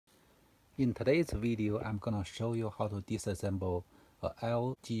In today's video, I'm gonna show you how to disassemble a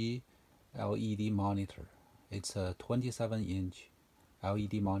LG LED monitor. It's a 27-inch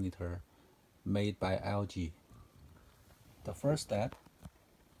LED monitor made by LG. The first step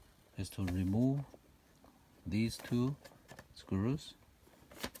is to remove these two screws,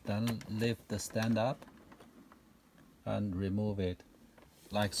 then lift the stand up and remove it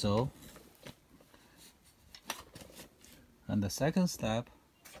like so. And the second step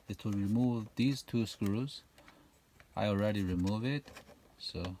is to remove these two screws. I already removed it,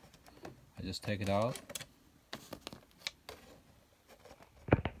 so I just take it out.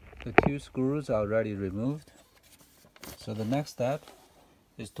 The two screws are already removed. So the next step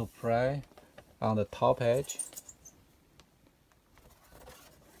is to pry on the top edge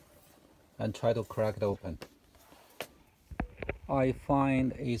and try to crack it open. I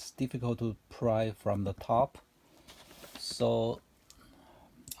find it's difficult to pry from the top, so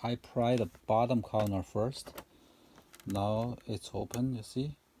I pry the bottom corner first. Now it's open, you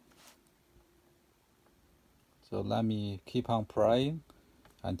see. So let me keep on prying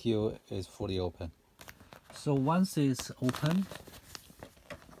until it's fully open. So once it's open,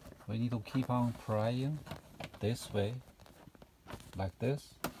 we need to keep on prying this way, like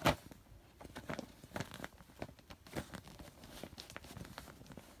this.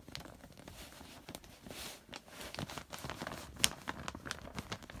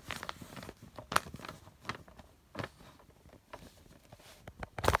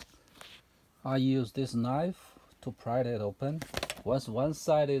 I use this knife to pry it open. Once one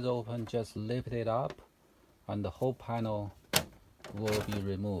side is open, just lift it up and the whole panel will be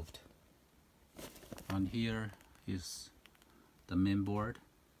removed. And here is the main board.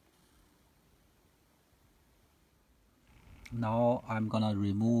 Now I'm gonna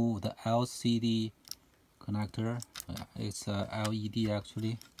remove the LCD connector. It's a LED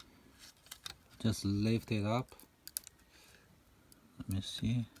actually. Just lift it up. Let me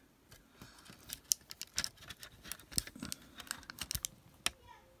see.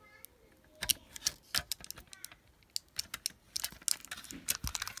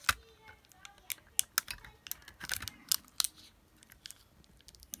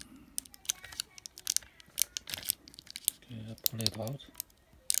 Pull it out.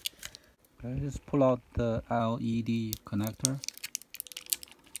 Okay, just pull out the LED connector.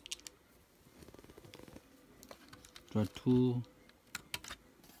 There are two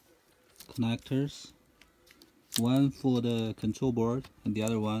connectors, one for the control board and the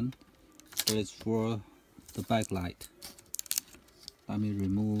other one is for the backlight. Let me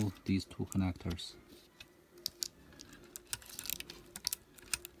remove these two connectors.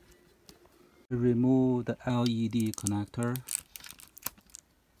 Remove the LED connector.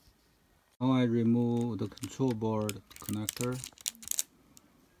 Now I remove the control board connector.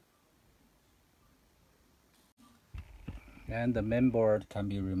 And the main board can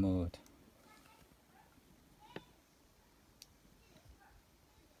be removed.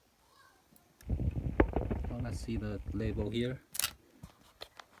 Now let's see the label here.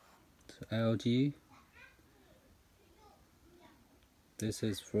 It's LG. This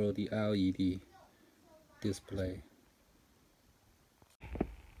is for the LED display.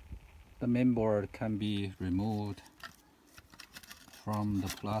 The main board can be removed from the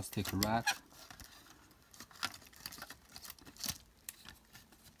plastic rack.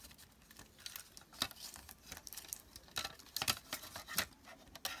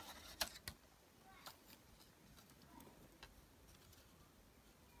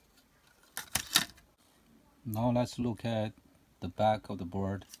 Now let's look at the back of the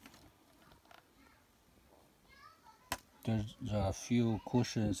board. There's a few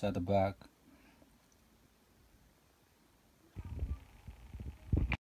cushions at the back.